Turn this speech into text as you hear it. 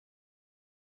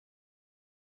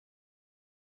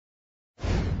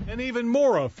An even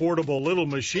more affordable little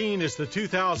machine is the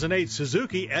 2008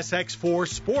 Suzuki SX4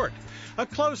 Sport. A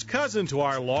close cousin to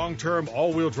our long-term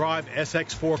all-wheel drive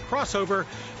SX4 crossover,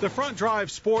 the front-drive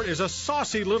Sport is a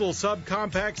saucy little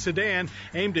subcompact sedan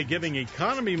aimed at giving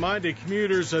economy-minded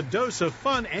commuters a dose of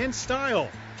fun and style.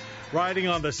 Riding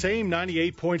on the same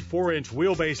 98.4-inch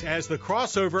wheelbase as the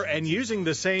crossover and using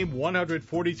the same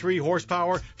 143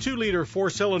 horsepower 2-liter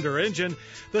 4-cylinder engine,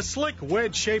 the slick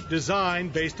wedge-shaped design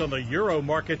based on the Euro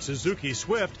market Suzuki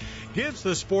Swift gives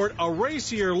the Sport a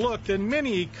racier look than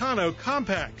many econo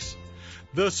compacts.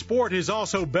 The Sport is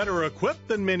also better equipped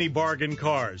than many bargain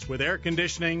cars, with air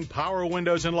conditioning, power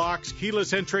windows and locks,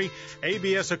 keyless entry,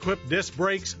 ABS-equipped disc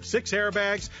brakes, 6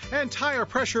 airbags, and tire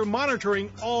pressure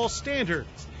monitoring, all standard.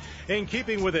 In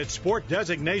keeping with its Sport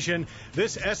designation,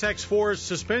 this SX4's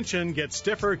suspension gets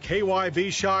stiffer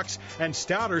KYB shocks and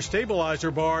stouter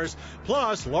stabilizer bars,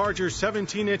 plus larger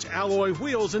 17-inch alloy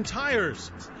wheels and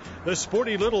tires. The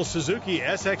sporty little Suzuki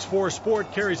SX4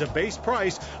 Sport carries a base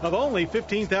price of only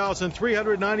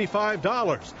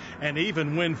 $15,395, and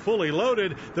even when fully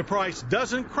loaded, the price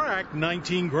doesn't crack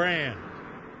 $19,000.